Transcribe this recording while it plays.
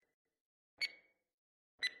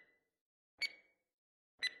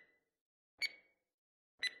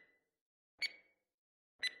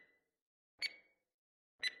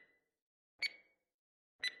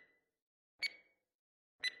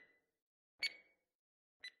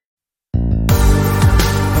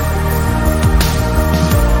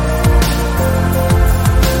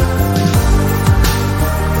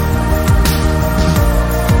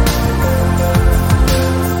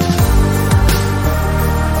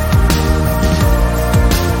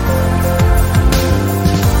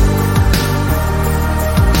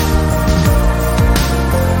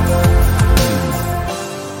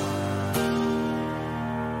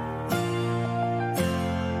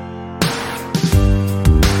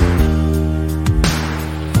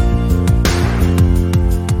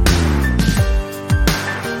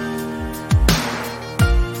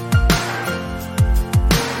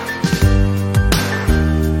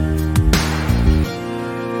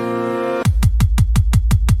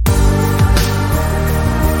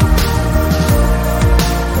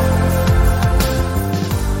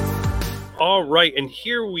right, and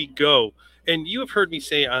here we go. And you have heard me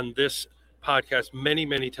say on this podcast many,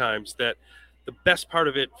 many times that the best part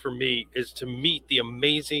of it for me is to meet the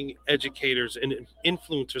amazing educators and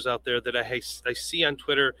influencers out there that I see on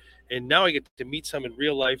Twitter, and now I get to meet some in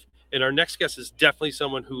real life. And our next guest is definitely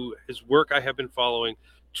someone who his work I have been following,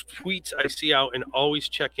 tweets I see out and always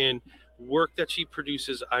check in, work that she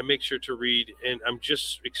produces I make sure to read, and I'm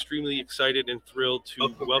just extremely excited and thrilled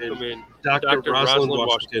to welcome in Dr. Rosalyn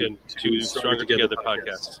Washington to Stronger Together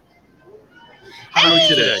podcast. How are you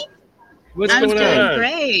today? What's going on?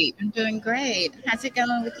 I'm doing great. How's it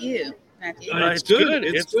going with you, Matthew? It's good.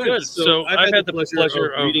 It's good. So I've had the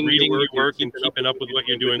pleasure of reading your work and keeping up with what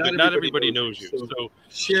you're doing, but not everybody knows you. So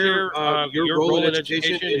share your role in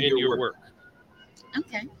education and your work.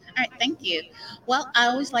 Okay. All right. Thank you. Well, I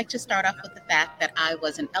always like to start off with the fact that I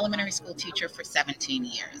was an elementary school teacher for 17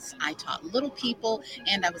 years. I taught little people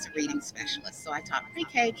and I was a reading specialist. So I taught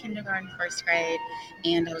pre-K, kindergarten, first grade,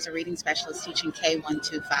 and I was a reading specialist teaching K1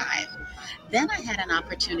 to 5. Then I had an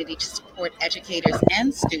opportunity to support educators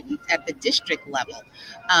and students at the district level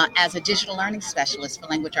as a digital learning specialist for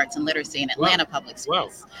language arts and literacy in Atlanta Public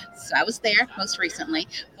Schools. So I was there most recently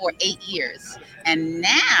for 8 years. And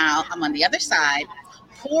now I'm on the other side,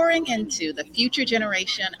 pouring into the future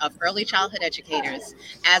generation of early childhood educators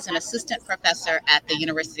as an assistant professor at the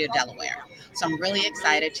University of Delaware. So I'm really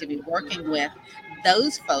excited to be working with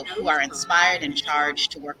those folk who are inspired and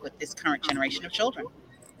charged to work with this current generation of children.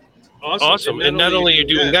 Awesome. And not only are you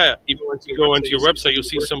doing that, even once you go onto your website, you'll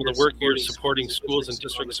see some of the work you're supporting schools and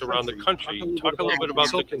districts around the country. Talk a little bit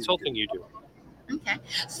about the consulting you do. Okay,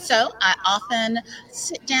 so I often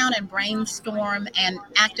sit down and brainstorm and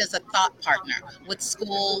act as a thought partner with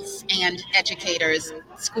schools and educators,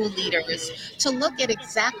 school leaders, to look at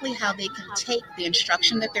exactly how they can take the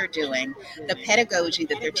instruction that they're doing, the pedagogy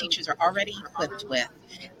that their teachers are already equipped with,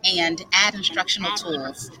 and add instructional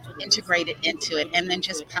tools, integrate it into it, and then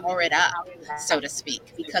just power it up, so to speak.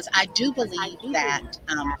 Because I do believe that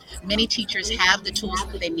many teachers have the tools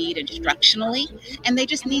that they need instructionally, and they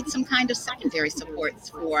just need some kind of secondary supports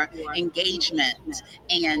for engagement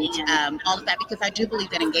and all of that, because I do believe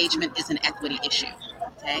that engagement is an equity issue.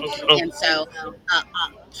 Okay, and so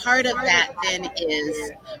part of that then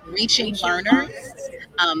is reaching learners.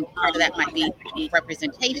 Part of that might be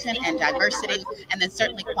representation and diversity, and then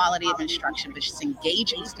certainly quality of instruction, but just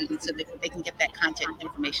engaging students so that they can get that content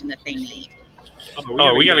information that they need.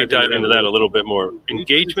 We got to dive into that a little bit more.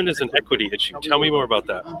 Engagement is an equity issue. Tell me more about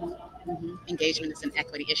that. Engagement is an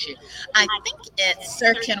equity issue. I think it's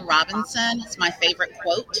Sir Ken Robinson. It's my favorite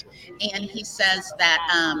quote. And he says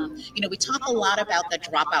that, we talk a lot about the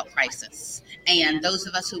dropout crisis. And those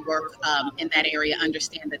of us who work in that area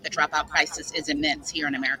understand that the dropout crisis is immense here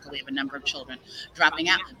in America. We have a number of children dropping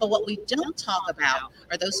out. But what we don't talk about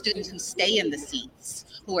are those students who stay in the seats,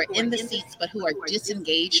 who are in the seats, but who are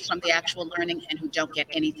disengaged from the actual learning and who don't get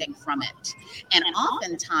anything from it. And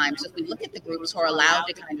oftentimes, if we look at the groups who are allowed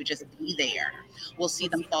to kind of just be there, we'll see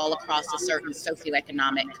them fall across a certain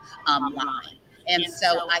socioeconomic line. And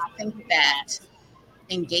so I think that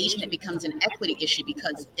engagement becomes an equity issue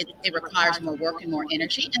because it requires more work and more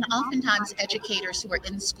energy. And oftentimes educators who are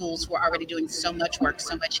in schools who are already doing so much work,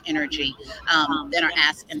 so much energy, then are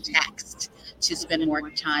asked and taxed to spend more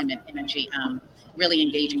time and energy really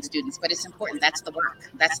engaging students. But it's important. That's the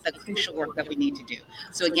work. That's the crucial work that we need to do.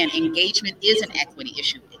 So again, engagement is an equity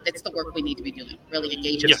issue. That's the work we need to be doing. Really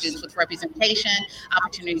engaging students with representation,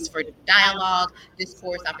 opportunities for dialogue,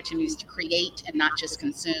 discourse, opportunities to create and not just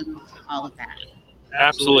consume, all of that.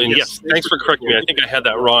 Absolutely. And yes, thanks for correcting me. I think I had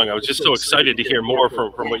that wrong. I was just so excited to hear more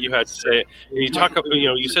from what you had to say. And you talk about,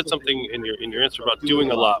 you said something in your answer about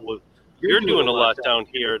doing a lot. Well, you're doing a lot down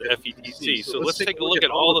here at FETC. So let's take a look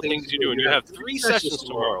at all the things you do. And you have 3 sessions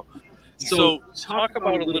tomorrow. So talk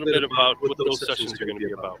about a little bit about what those sessions are going to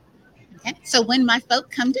be about. Okay. So when my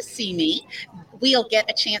folk come to see me, we'll get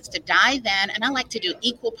a chance to dive in, and I like to do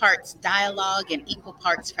equal parts dialogue and equal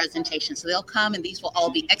parts presentation. So they'll come, and these will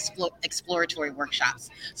all be exploratory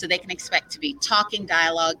workshops. So they can expect to be talking,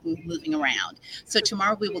 dialogue, moving around. So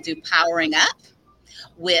tomorrow we will do powering up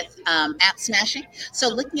with app smashing. So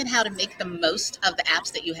looking at how to make the most of the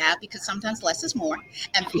apps that you have, because sometimes less is more,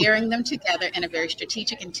 and pairing them together in a very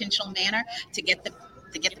strategic, intentional manner to get the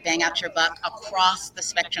bang out your buck across the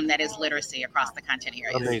spectrum that is literacy, across the content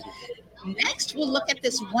areas. Amazing. Next, we'll look at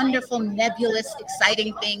this wonderful, nebulous,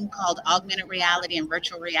 exciting thing called augmented reality and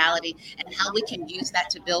virtual reality, and how we can use that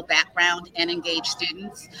to build background and engage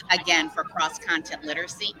students, again, for cross-content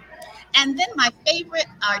literacy. And then my favorite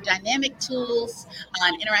are dynamic tools,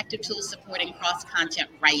 interactive tools supporting cross-content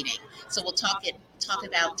writing. So we'll talk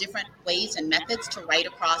about different ways and methods to write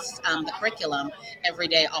across the curriculum every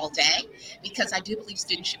day, all day, because I do believe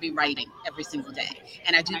students should be writing every single day.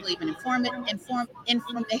 And I do believe in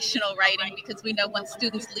informational writing, because we know once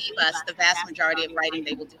students leave us, the vast majority of writing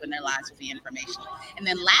they will do in their lives will be informational. And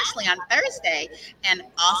then lastly, on Thursday, an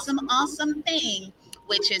awesome thing,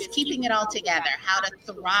 which is keeping it all together, how to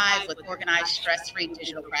thrive with organized, stress-free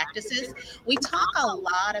digital practices. We talk a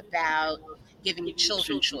lot about giving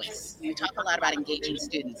children choice. We talk a lot about engaging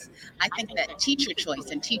students. I think that teacher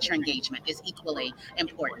choice and teacher engagement is equally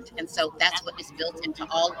important. And so that's what is built into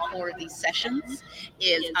all four of these sessions,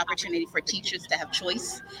 is opportunity for teachers to have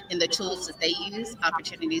choice in the tools that they use,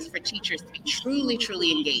 opportunities for teachers to be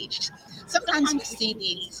truly engaged. Sometimes we see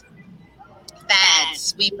these fads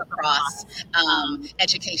sweep across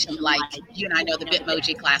education, like you and I know the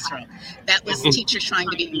Bitmoji classroom. That was teachers trying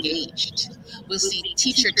to be engaged. We'll see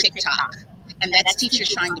teacher TikTok, and that's teachers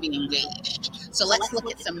trying to be engaged. So let's look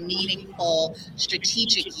at some meaningful,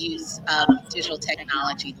 strategic use of digital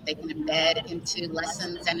technology that they can embed into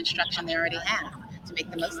lessons and instruction they already have to make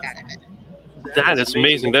the most out of it. That is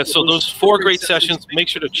amazing. So those 4 great sessions, make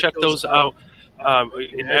sure to check those out.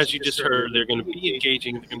 And as you just heard, they're going to be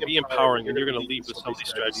engaging, they're going to be empowering, and you're going to leave with some of these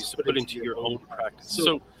strategies to put into your own practice.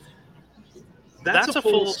 So that's a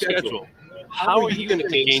full schedule. How are you going to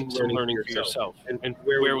gain some learning for yourself, and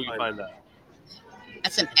where will you find that?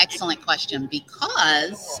 That's an excellent question,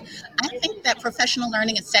 because I think that professional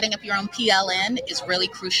learning and setting up your own PLN is really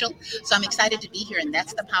crucial. So I'm excited to be here, and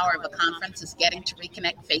that's the power of a conference, is getting to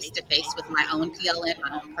reconnect face-to-face with my own PLN,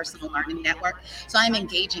 my own personal learning network. So I'm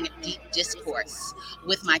engaging in deep discourse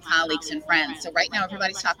with my colleagues and friends. So right now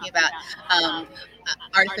everybody's talking about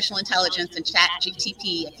artificial intelligence and chat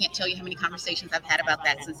GTP. I can't tell you how many conversations I've had about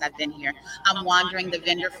that since I've been here. I'm wandering the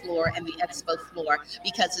vendor floor and the expo floor,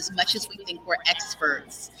 because as much as we think we're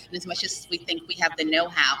experts and as much as we think we have the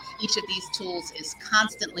know-how, each of these tools is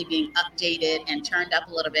constantly being updated and turned up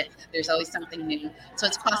a little bit. There's always something new. So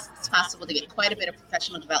it's possible to get quite a bit of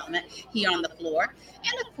professional development here on the floor.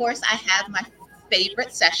 And of course, I have my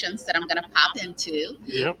favorite sessions that I'm going to pop into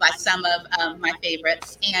by some of my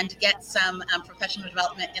favorites, and get some professional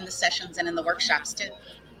development in the sessions and in the workshops too.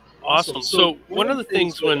 Awesome. So one of the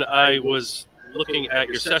things when I was looking at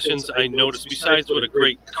your sessions, I noticed, besides what a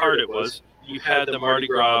great card it was, you had the Mardi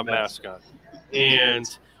Gras mascot. And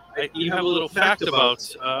you have a little fact about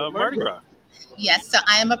Mardi Gras. Yes, so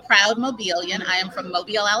I am a proud Mobilian. I am from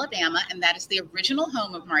Mobile, Alabama, and that is the original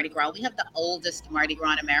home of Mardi Gras. We have the oldest Mardi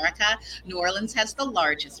Gras in America. New Orleans has the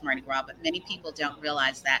largest Mardi Gras, but many people don't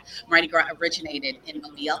realize that Mardi Gras originated in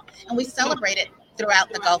Mobile, and we celebrate it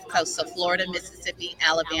throughout the Gulf Coast, so Florida, Mississippi,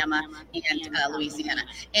 Alabama, and Louisiana.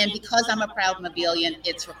 And because I'm a proud Mobilian,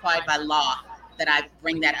 it's required by law that I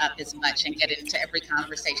bring that up as much and get it into every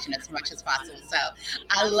conversation as much as possible. So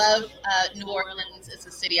I love New Orleans. It's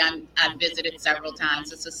a city I've visited several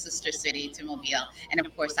times. It's a sister city to Mobile. And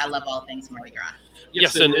of course, I love all things Mardi Gras.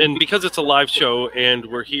 Yes, and because it's a live show and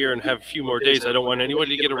we're here and have a few more days, I don't want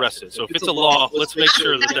anybody to get arrested. So if it's a law, let's make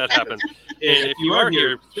sure that happens. And if you are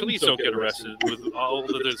here, please don't get arrested with all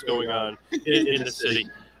that is going on in the city.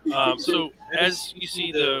 So as you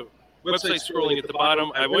see the website scrolling at the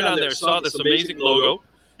bottom, I went on there, saw this amazing logo,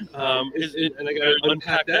 and I got to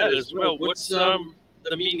unpack that as well. What's the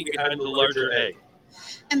meaning behind the larger A?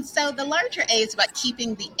 And so the larger A is about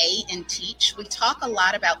keeping the A in teach. We talk a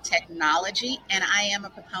lot about technology, and I am a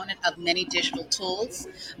proponent of many digital tools,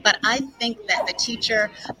 but I think that the teacher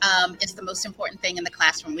is the most important thing in the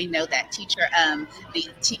classroom. We know that teacher,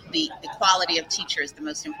 the quality of teacher is the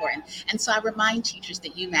most important. And so I remind teachers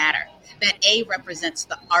that you matter. That A represents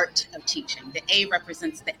the art of teaching. The A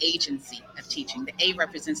represents the agency of teaching. The A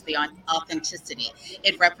represents the authenticity.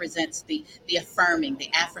 It represents the affirming, the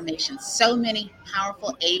affirmation. So many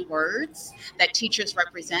powerful A words that teachers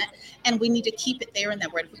represent, and we need to keep it there in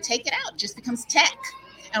that word. If we take it out, it just becomes tech.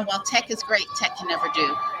 And while tech is great, tech can never do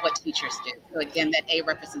what teachers do. So again, that A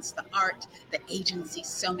represents the art, the agency,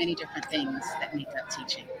 so many different things that make up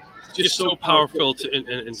teaching. Just so powerful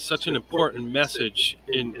and such an important message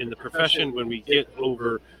in the profession when we get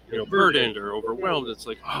burdened or overwhelmed. It's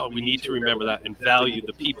like, we need to remember that and value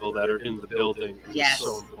the people that are in the building. Yes. It's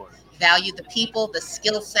so important. Value the people, the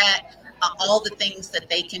skill set, all the things that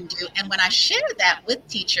they can do. And when I share that with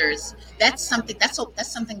teachers, that's something that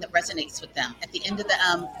resonates with them. At the end of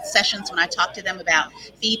the sessions, when I talk to them about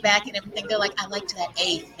feedback and everything, they're like, I liked that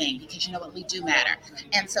A thing, because you know what, we do matter.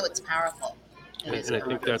 And so it's powerful. And I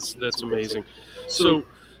think that's amazing. So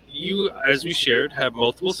you, as we shared, have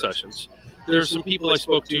multiple sessions. There are some people I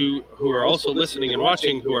spoke to who are also listening and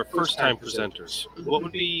watching who are first-time presenters. What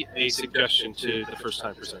would be a suggestion to the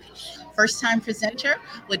first-time presenters? First-time presenter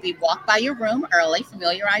would be walk by your room early,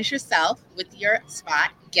 familiarize yourself with your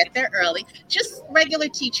spot, get there early, just regular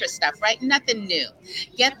teacher stuff, right? Nothing new.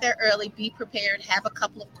 Get there early, be prepared, have a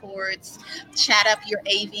couple of chords, chat up your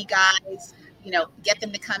AV guys, get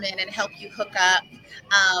them to come in and help you hook up.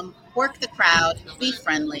 Work the crowd, be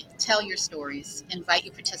friendly, tell your stories, invite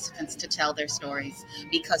your participants to tell their stories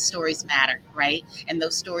because stories matter, right? And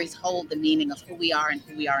those stories hold the meaning of who we are and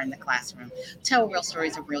who we are in the classroom. Tell real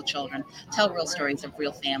stories of real children, tell real stories of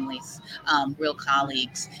real families, real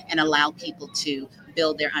colleagues, and allow people to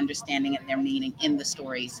build their understanding and their meaning in the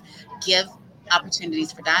stories. Give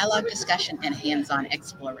opportunities for dialogue, discussion, and hands-on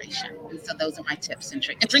exploration. And so those are my tips and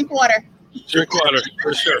tricks. And drink water. Drink water,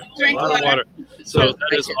 for sure. Drink a lot of water. So Those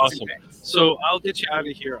that are is my tips awesome. and tricks. So I'll get you out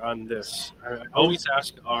of here on this. I always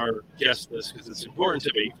ask our guests this because it's important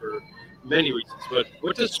to me for many reasons. But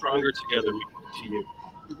what does Stronger Together mean to you?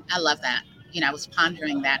 I love that. I was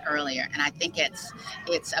pondering that earlier, and I think it's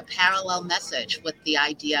a parallel message with the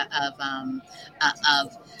idea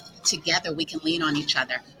of together we can lean on each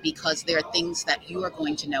other because there are things that you are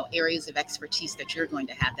going to know, areas of expertise that you're going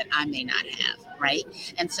to have that I may not have, right?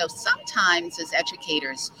 And so sometimes as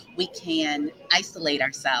educators, we can isolate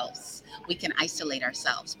ourselves.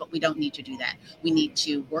 But we don't need to do that. We need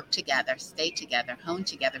to work together, stay together, hone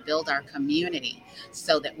together, build our community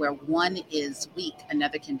so that where one is weak,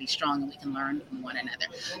 another can be strong and we can learn from one another.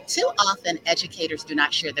 Too often, educators do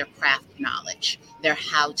not share their craft knowledge, their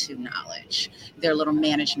how-to knowledge, their little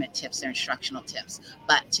management tips, their instructional tips.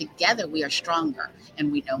 But together, we are stronger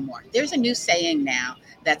and we know more. There's a new saying now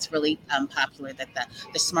that's really popular that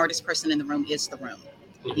the smartest person in the room is the room.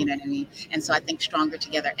 You know what I mean? And so I think Stronger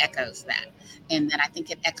Together echoes that. And then I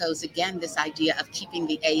think it echoes, again, this idea of keeping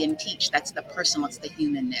the A in teach. That's the personal, it's the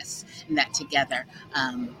humanness. And that together,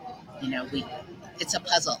 it's a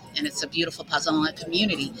puzzle. And it's a beautiful puzzle. And a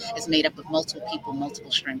community is made up of multiple people,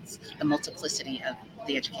 multiple strengths, the multiplicity of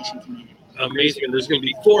the education community. Amazing. And there's going to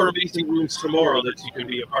be 4 amazing rooms tomorrow that you can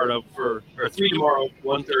be a part of or 3 tomorrow,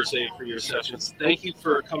 1 Thursday for your sessions. Thank you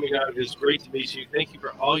for coming out. It is great to meet you. Thank you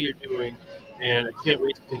for all you're doing. And I can't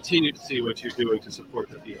wait to continue to see what you're doing to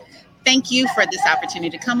support the field. Thank you for this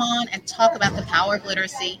opportunity to come on and talk about the power of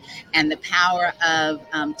literacy and the power of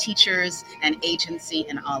teachers and agency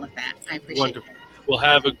and all of that. I appreciate Wonderful. It. We'll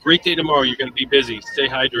have a great day tomorrow. You're going to be busy. Stay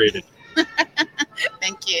hydrated.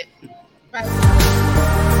 Thank you.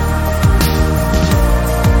 Bye.